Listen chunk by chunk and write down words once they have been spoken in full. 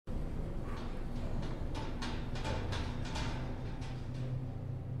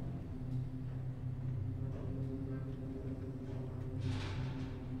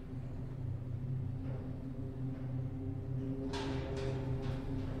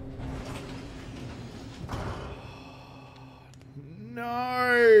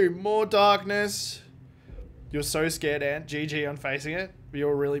no! More darkness. You're so scared, Ant. GG on facing it. You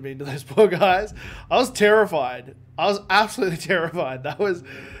were really mean to those poor guys. I was terrified. I was absolutely terrified. That was...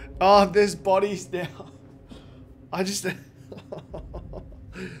 Oh, there's bodies now. I just...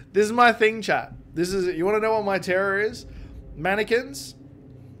 This is my thing, chat. This is... You want to know what my terror is? Mannequins.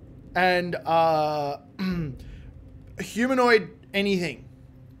 And, humanoid anything.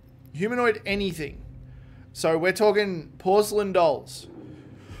 Humanoid anything. So we're talking porcelain dolls.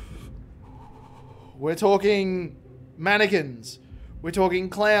 We're talking mannequins. We're talking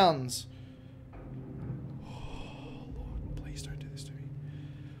clowns. Oh, Lord, please don't do this to me.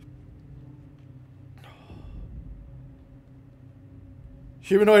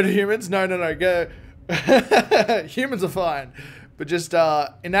 Humanoid humans? No, no, no. Go. Humans are fine. But just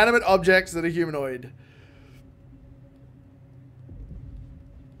inanimate objects that are humanoid.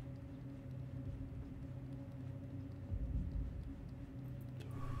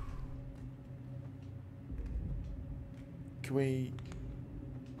 Can we...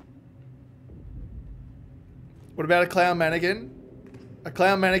 What about a clown mannequin? A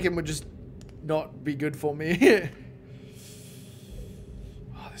clown mannequin would just not be good for me.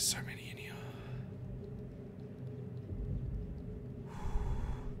 Oh, there's so many in here.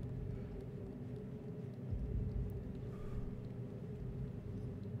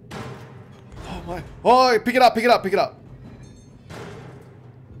 Oh my... Oh, pick it up, pick it up, pick it up.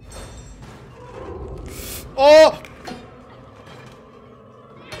 Oh!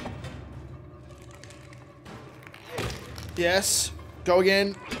 Yes. Go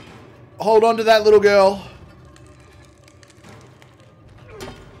again. Hold on to that little girl.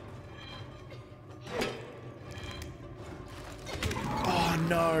 Oh,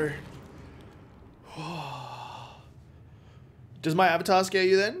 no. Does my avatar scare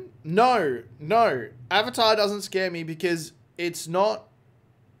you then? No. No. Avatar doesn't scare me because it's not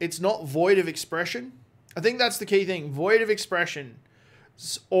void of expression. I think that's the key thing. Void of expression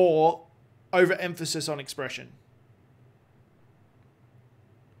or overemphasis on expression.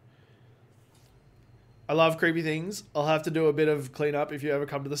 I love creepy things. I'll have to do a bit of cleanup if you ever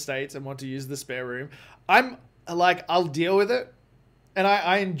come to the States and want to use the spare room. I'm like, I'll deal with it. And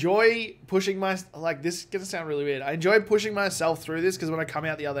I enjoy pushing my, like, this is going to sound really weird. I enjoy pushing myself through this because when I come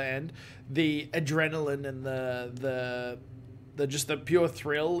out the other end, the adrenaline and the just the pure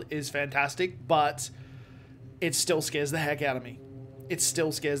thrill is fantastic, but it still scares the heck out of me. It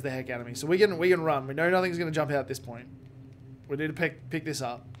still scares the heck out of me. So we can run. We know nothing's going to jump out at this point. We need to pick this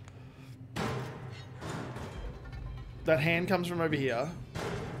up. That hand comes from over here.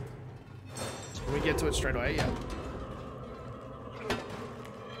 Can we get to it straight away? Yeah.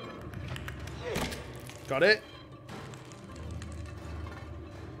 Got it.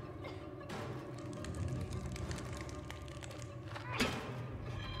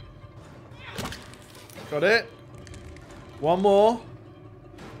 Got it. One more.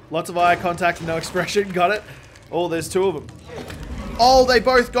 Lots of eye contact and no expression. Got it. Oh, there's two of them. Oh, they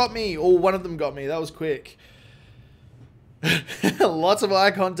both got me. Oh, one of them got me. That was quick. Lots of eye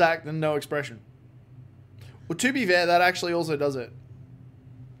contact and no expression. Well, to be fair, that actually also does it.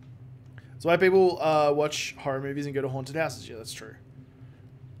 That's why people watch horror movies and go to haunted houses. Yeah, that's true.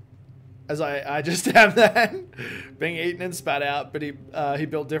 As I just am then being eaten and spat out, but he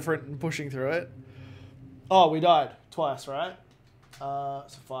built different and pushing through it. Oh, we died twice, right? So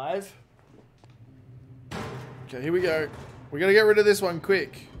 5. Okay, here we go. We gotta get rid of this one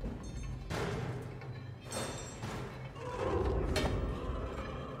quick.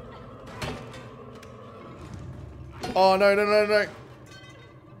 Oh, no, no, no, no.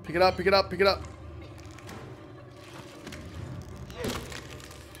 Pick it up, pick it up, pick it up.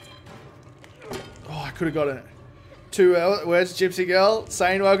 Oh, I could have gotten it. Where's Gypsy Girl?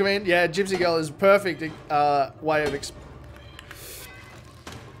 Sane, welcome in. Yeah, Gypsy Girl is perfect way of...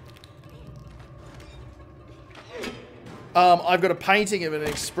 I've got a painting of an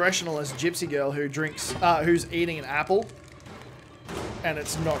expressionless Gypsy Girl who drinks, who's eating an apple. And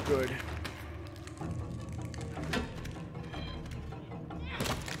it's not good.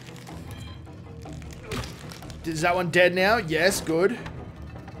 Is that one dead now? Yes, good.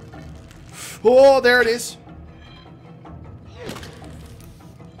 Oh, there it is.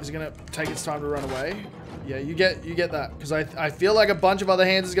 Is it gonna take its time to run away? Yeah, you get that. Because I feel like a bunch of other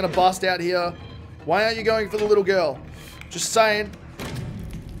hands is gonna bust out here. Why aren't you going for the little girl? Just saying.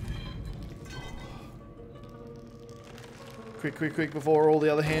 Quick, quick, quick before all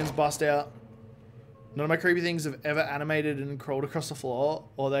the other hands bust out. None of my creepy things have ever animated and crawled across the floor,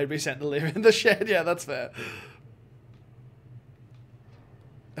 or they'd be sent to live in the shed. Yeah, that's fair.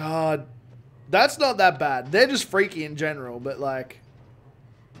 That's not that bad. They're just freaky in general, but like...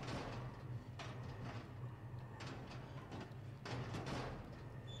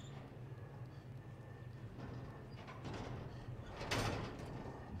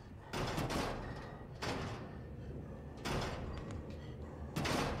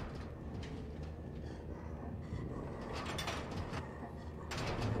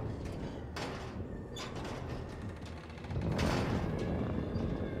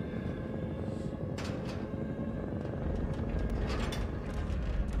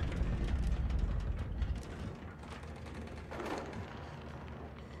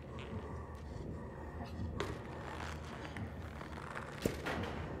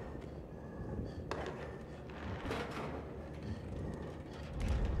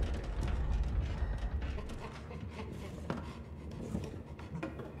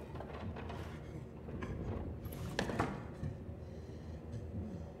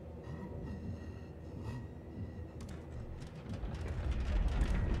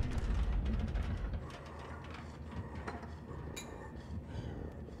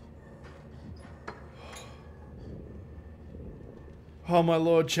 Oh my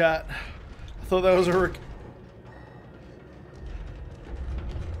lord, chat. I thought that was a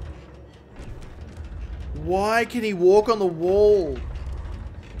Why can he walk on the wall?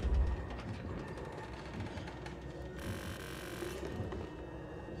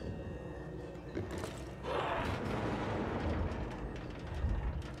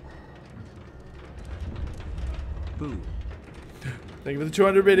 Boo. Thank you for the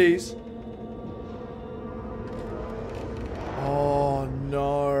 200 biddies. Oh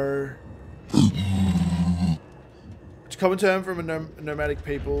no. It's a common term from a nomadic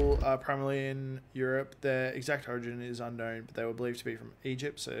people, primarily in Europe. Their exact origin is unknown, but they were believed to be from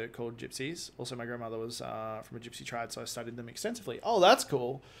Egypt, so called gypsies. Also, my grandmother was from a gypsy tribe, so I studied them extensively. Oh, that's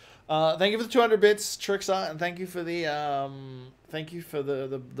cool. Thank you for the 200 bits, Trixar, and thank you for the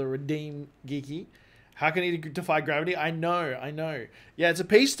the redeem geeky. How can he defy gravity? I know. Yeah, it's a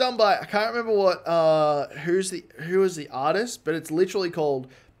piece done by, I can't remember what who is the artist, but it's literally called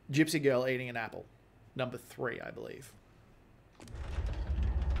Gypsy Girl Eating an Apple. Number 3, I believe.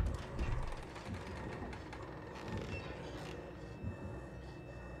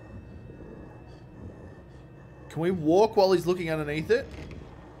 Can we walk while he's looking underneath it?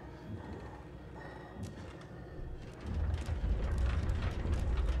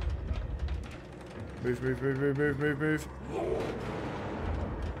 Move.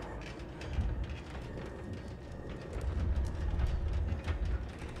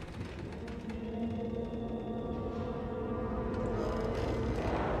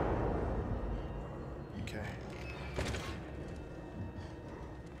 Okay.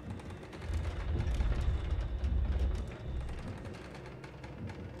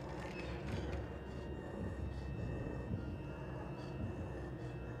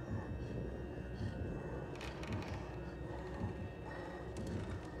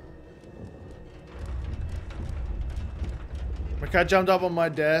 My cat jumped up on my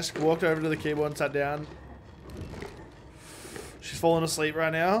desk, walked over to the keyboard and sat down. She's falling asleep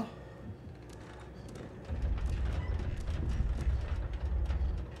right now.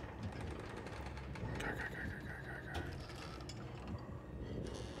 Go.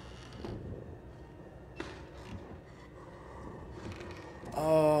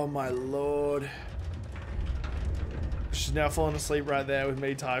 Oh my lord. She's now falling asleep right there with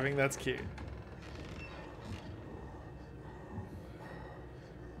me typing. That's cute.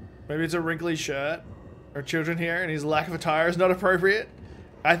 Maybe it's a wrinkly shirt or children here, and his lack of attire is not appropriate.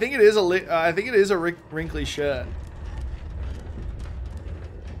 I think it is a wrinkly shirt.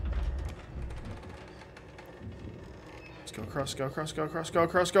 Let's go across, go across, go across, go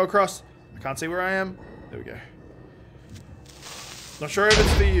across, go across. I can't see where I am. There we go. Not sure if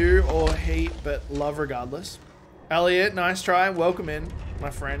it's for you or he, but love regardless. Elliot, nice try. Welcome in, my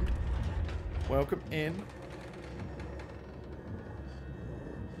friend. Welcome in.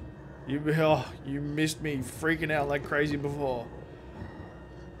 You missed me freaking out like crazy before.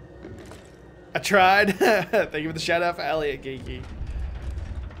 I tried. Thank you for the shout out for Elliot Geeky.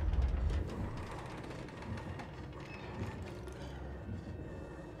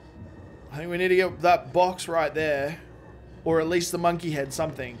 I think we need to get that box right there. Or at least the monkey head,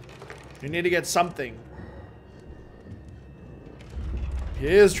 something. We need to get something.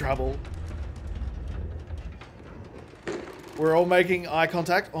 Here's trouble. We're all making eye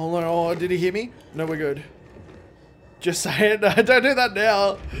contact. Oh no, did he hear me? No, we're good. Just say it. No, don't do that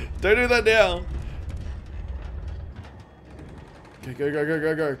now. Don't do that now. Okay,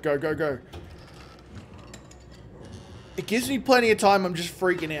 go. It gives me plenty of time. I'm just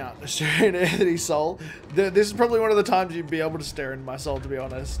freaking out. Staring at Anthony's soul. This is probably one of the times you'd be able to stare into my soul, to be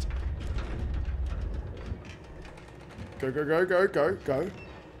honest. Go.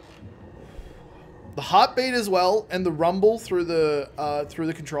 The heartbeat as well, and the rumble through the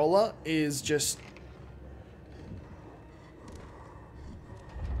controller is just.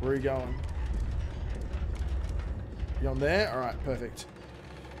 Where are you going? You on there? All right, perfect.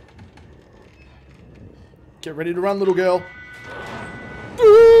 Get ready to run, little girl.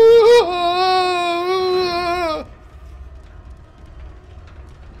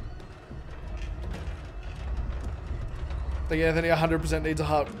 I think Anthony 100% needs a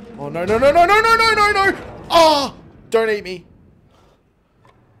hug. Oh, no. Oh, don't eat me.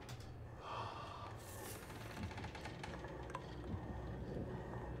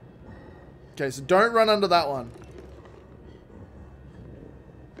 Okay, so don't run under that one.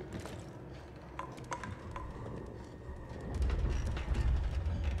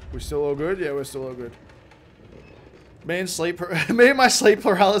 We're still all good? Yeah, we're still all good. Me and my sleep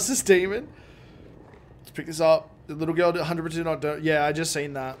paralysis demon. Let's pick this up. The little girl 100% not do. Yeah, I just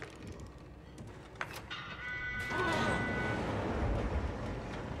seen that.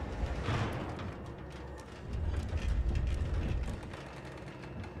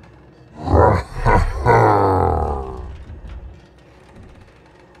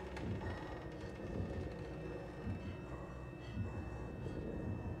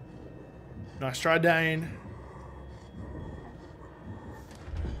 Nice try, Dane.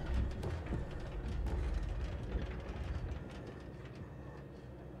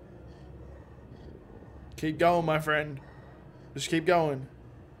 Keep going, my friend. Just keep going.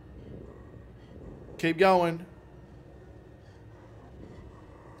 Keep going.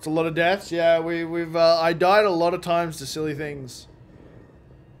 It's a lot of deaths. Yeah, we've I died a lot of times to silly things.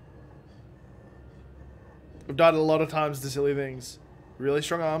 I've died a lot of times to silly things. Really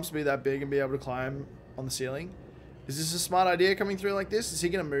strong arms to be that big and be able to climb on the ceiling. Is this a smart idea coming through like this? Is he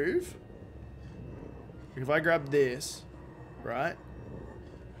gonna move? If I grab this, right?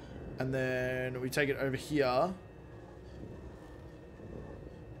 And then we take it over here.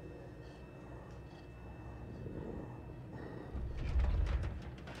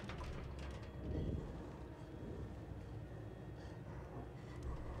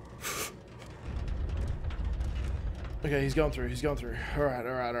 Okay, he's going through. He's going through. All right,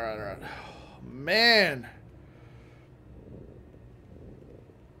 all right, all right, all right. Man.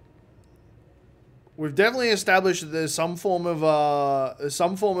 We've definitely established that there's some form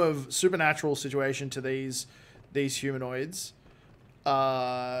of supernatural situation to these humanoids.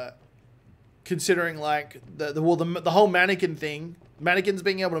 Considering like the whole mannequin thing, mannequins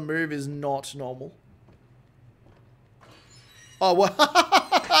being able to move is not normal. Oh, what?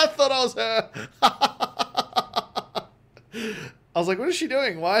 I thought I was her. I was like, what is she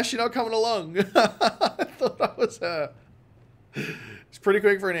doing? Why is she not coming along? I thought that was her. It's pretty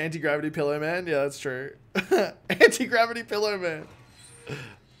quick for an anti-gravity pillow man. Yeah, that's true. Anti-gravity pillow man.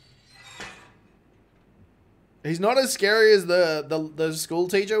 He's not as scary as the school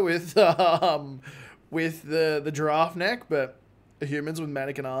teacher with the giraffe neck, but humans with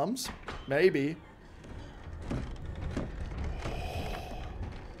mannequin arms, maybe.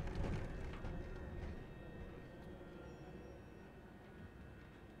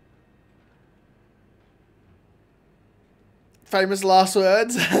 Famous last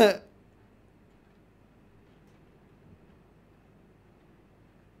words.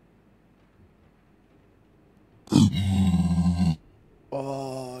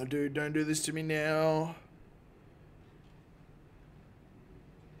 Oh, dude, don't do this to me now.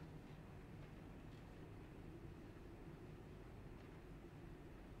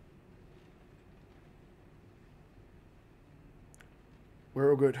 We're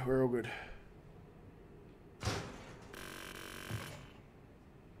all good. We're all good.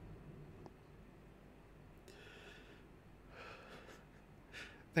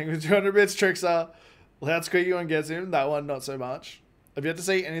 Thank you for 200 bits, Trickster. Well, that's quick one gets him. That one, not so much. I've yet to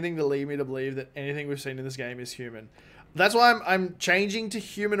see anything to lead me to believe that anything we've seen in this game is human. That's why I'm changing to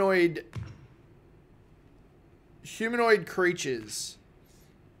humanoid creatures.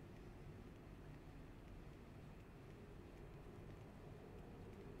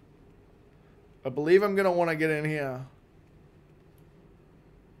 I believe I'm gonna want to get in here.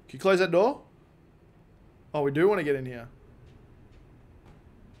 Can you close that door? Oh, we do want to get in here.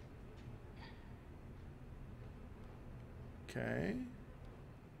 Okay.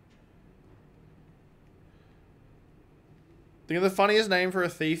 Think of the funniest name for a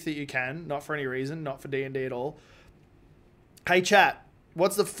thief that you can. Not for any reason. Not for D&D at all. Hey, chat.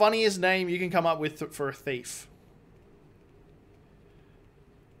 What's the funniest name you can come up with for a thief?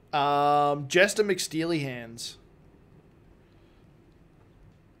 Jester McSteelyhands.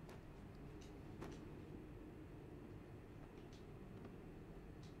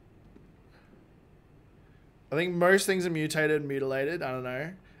 I think most things are mutated and mutilated. I don't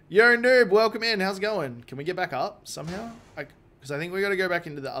know. Yo, noob, welcome in. How's it going? Can we get back up somehow? Because I think we got to go back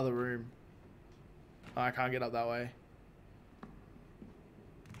into the other room. Oh, I can't get up that way.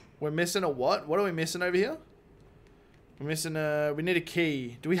 We're missing a what? What are we missing over here? We're missing a... We need a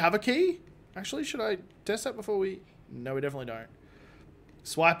key. Do we have a key? Actually, should I test that before we... No, we definitely don't.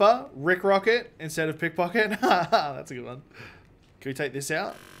 Swiper, Rick Rocket instead of Pickpocket. That's a good one. Can we take this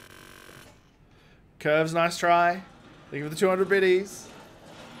out? Curves, nice try. Thank you for the 200 biddies.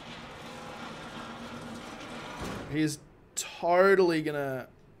 He's totally gonna...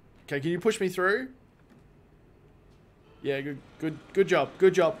 Okay, can you push me through? Yeah, good job.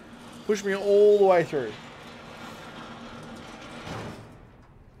 Good job. Push me all the way through.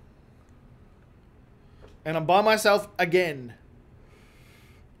 And I'm by myself again.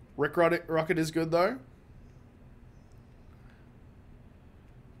 Rick Rocket is good though.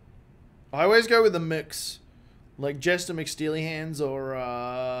 I always go with a mix. Like Jester McSteelyhands or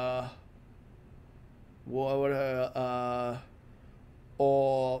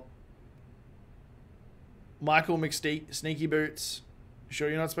or Michael Sneaky Boots. You sure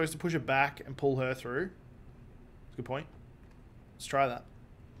you're not supposed to push it back and pull her through? Good point. Let's try that.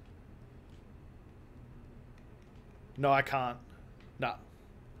 No, I can't. No.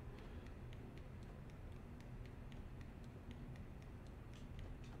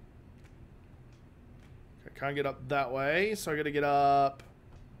 I can't get up that way, so I gotta get up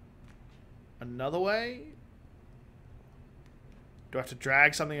another way. Do I have to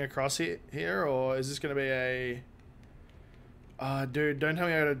drag something across here, or is this gonna be a... dude, don't tell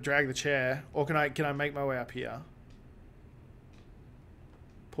me I gotta drag the chair. Or can I make my way up here?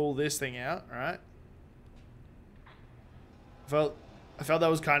 Pull this thing out, alright. I felt that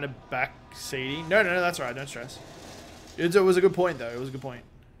was kind of backseaty. No, that's alright, don't stress. It was a good point though, it was a good point.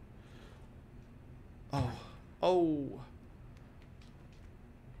 Oh. Oh.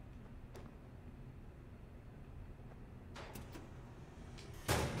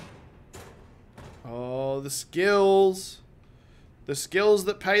 Oh, the skills. The skills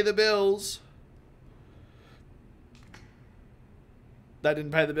that pay the bills. That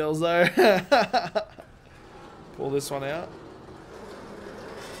didn't pay the bills though. Pull this one out.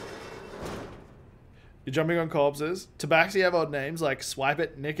 You're jumping on corpses. Tabaxi have odd names like swipe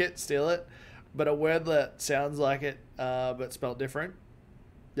it, nick it, steal it. But a word that sounds like it, but spelled different.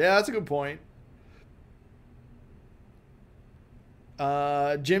 Yeah, that's a good point.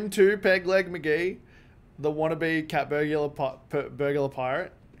 Jim 2, Peg Leg McGee. The wannabe cat burglar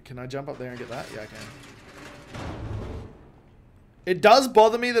pirate. Can I jump up there and get that? Yeah, I can. It does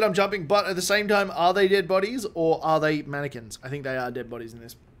bother me that I'm jumping, but at the same time, are they dead bodies or are they mannequins? I think they are dead bodies in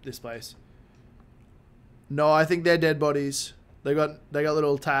this place. No, I think they're dead bodies. They got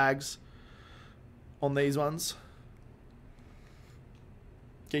little tags on these ones.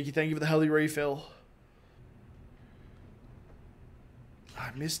 Geeky, thank you for the healthy refill.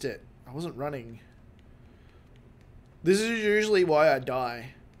 I missed it. I wasn't running. This is usually why I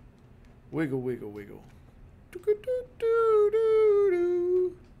die. Wiggle, wiggle, wiggle.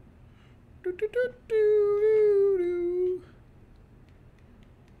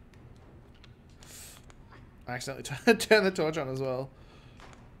 I accidentally turned the torch on as well.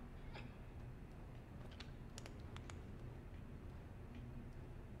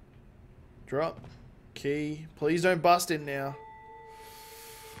 Drop. Key. Please don't bust in now.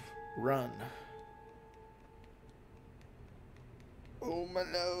 Run. Oh my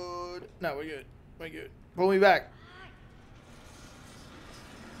lord. No, we're good. We're good. Pull me back.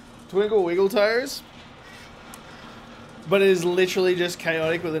 Twinkle Wiggle Toes. But it is literally just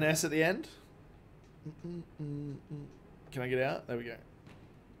chaotic with an S at the end. Can I get out? There we go.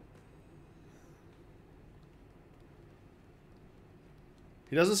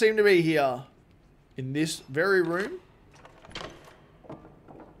 He doesn't seem to be here in this very room.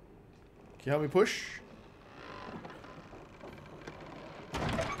 Can you help me push?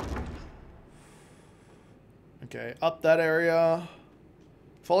 Okay, up that area.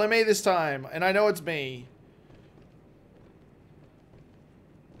 Follow me this time, and I know it's me.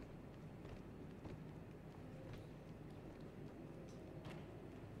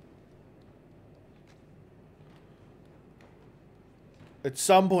 At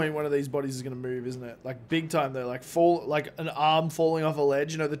some point, one of these bodies is going to move, isn't it? Like, big time, though. Like, like an arm falling off a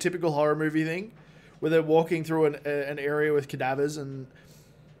ledge. You know, the typical horror movie thing. Where they're walking through an area with cadavers and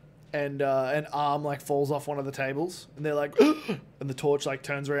an arm, like, falls off one of the tables. And they're like, and the torch, like,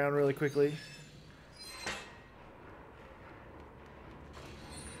 turns around really quickly.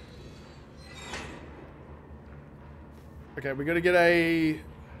 Okay, we got to get a...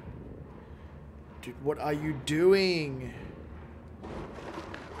 Dude, what are you doing?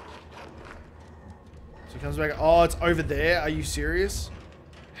 So he comes back. Oh, it's over there. Are you serious?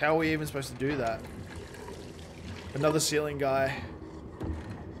 How are we even supposed to do that? Another ceiling guy.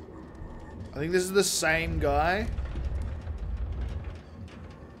 I think this is the same guy.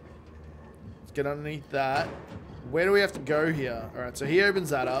 Let's get underneath that. Where do we have to go here? Alright, so he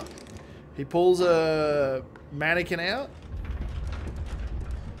opens that up. He pulls a mannequin out.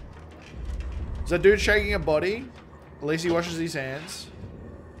 Is that dude shaking a body? At least he washes his hands.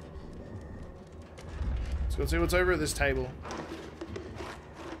 Let's see what's over at this table.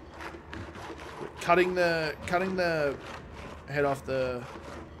 Cutting the head off the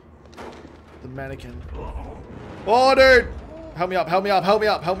mannequin. Oh, dude! Help me up! Help me up! Help me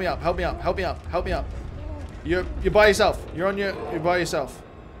up! Help me up! Help me up! Help me up! Help me up! You're by yourself. You're by yourself.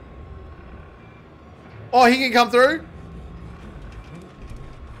 Oh, he can come through.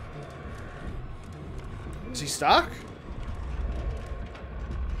 Is he stuck?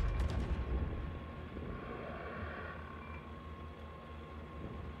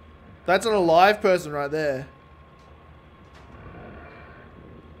 That's an alive person right there.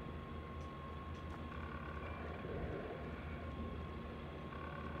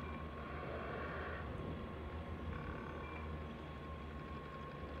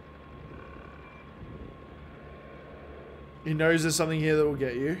 He knows there's something here that will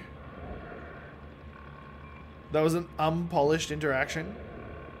get you. That was an unpolished interaction.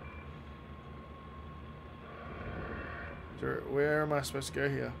 Where am I supposed to go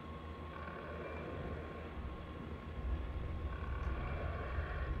here?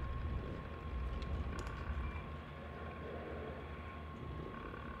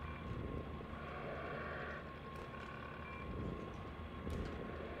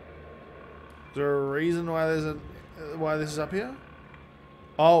 Is there a reason why there's a why this is up here?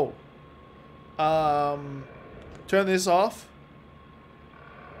 Oh. Turn this off.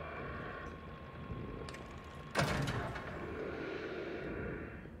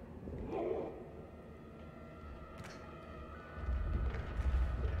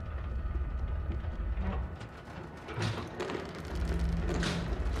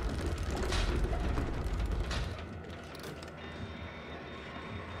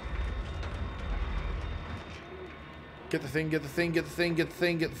 Get the thing, get the thing, get the thing, get the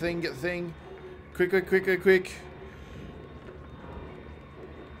thing, get the thing, get the thing. Quick, quick, quick, quick, quick.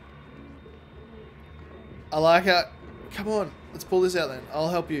 I like it. Come on, let's pull this out then. I'll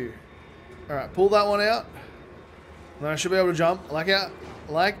help you. Alright, pull that one out. And then I should be able to jump. Like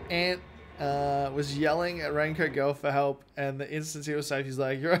Ant was yelling at Raincoat Girl for help, and the instant he was safe, he's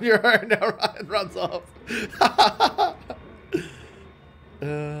like, "You're on your own now," right? And runs off.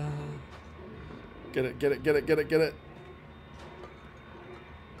 Get it, get it, get it, get it, get it.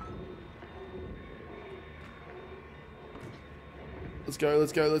 Let's go,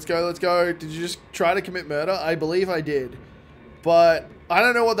 let's go, let's go, let's go. Did you just try to commit murder? I believe I did. But I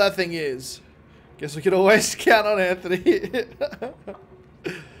don't know what that thing is. Guess we could always count on Anthony.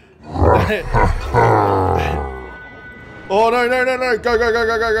 Oh, no, no, no, no. Go, go, go,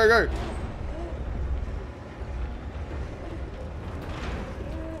 go, go, go, go.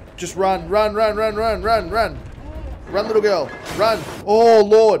 Just run, run, run, run, run, run, run. Run, little girl. Run. Oh,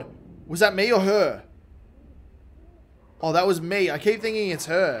 Lord. Was that me or her? Oh, that was me. I keep thinking it's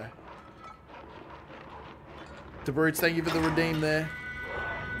her. The brutes, thank you for the redeem there.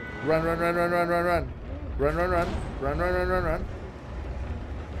 Run, run, run, run, run, run, run. Run, run, run. Run, run, run, run, run.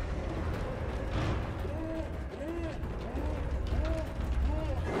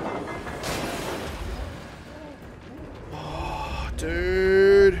 Oh,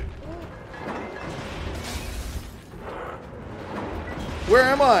 dude. Where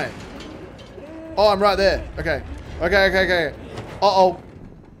am I? Oh, I'm right there. Okay. Okay, okay, okay. Uh-oh.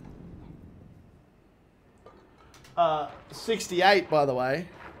 68, by the way.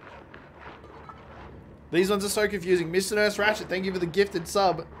 These ones are so confusing. Mr. Nurse Ratchet, thank you for the gifted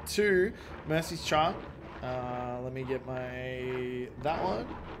sub to Mercy's Chart. Let me get my... that one.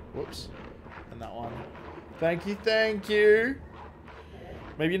 Whoops. And that one. Thank you, thank you.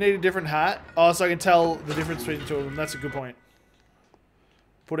 Maybe you need a different hat. Oh, so I can tell the difference between the two of them. That's a good point.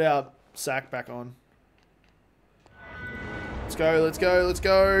 Put our sack back on. Let's go, let's go, let's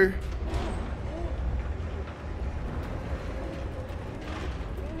go.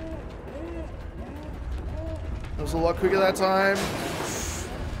 That was a lot quicker that time.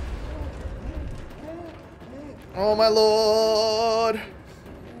 Oh my lord.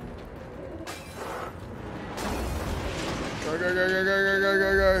 Go, go, go, go, go, go, go,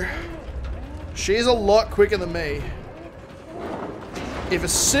 go, go. She's a lot quicker than me. If a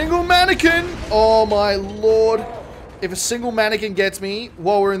single mannequin, oh my lord. If a single mannequin gets me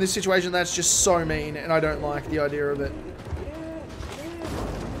while we're in this situation, that's just so mean, and I don't like the idea of it.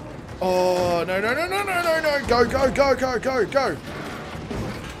 Oh, no, no, no, no, no, no, no. Go, go, go, go, go, go.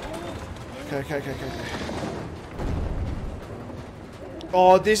 Okay, okay, okay, okay, okay.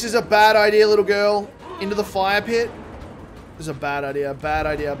 Oh, this is a bad idea, little girl. Into the fire pit. This is a bad idea, bad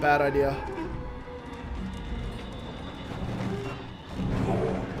idea, bad idea.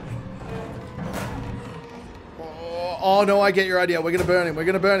 Oh no, I get your idea. We're gonna burn him. We're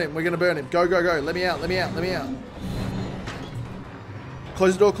gonna burn him. We're gonna burn him. Go, go, go. Let me out. Let me out. Let me out.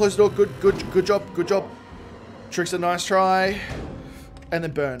 Close the door. Close the door. Good, good, good job. Good job. Trick's a nice try. And then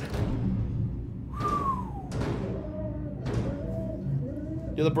burn.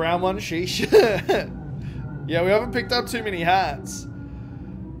 You're the brown one, sheesh. Yeah, we haven't picked up too many hats.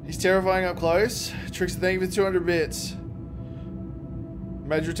 He's terrifying up close. Trick's the thing for 200 bits.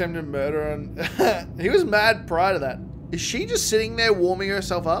 Major attempted murder and he was mad prior to that. Is she just sitting there warming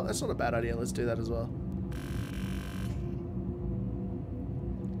herself up? That's not a bad idea. Let's do that as well.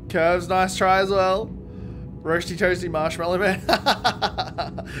 Curves, nice try as well. Roasty toasty marshmallow man.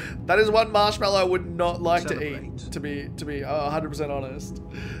 That is one marshmallow I would not like to eat. To be 100% honest.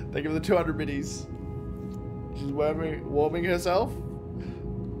 Thank you for the 200 biddies. She's warming herself.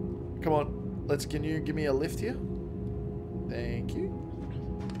 Come on, can you give me a lift here? Thank you.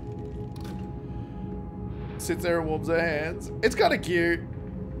 Sits there and warms her hands. It's kind of cute.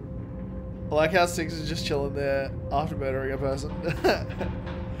 I like how Six is just chilling there after murdering a person.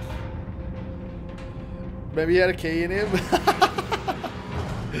 Maybe he had a key in him.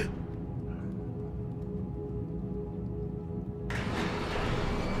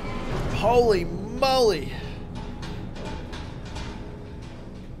 Holy moly.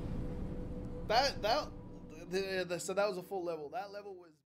 So that was a full level. That level was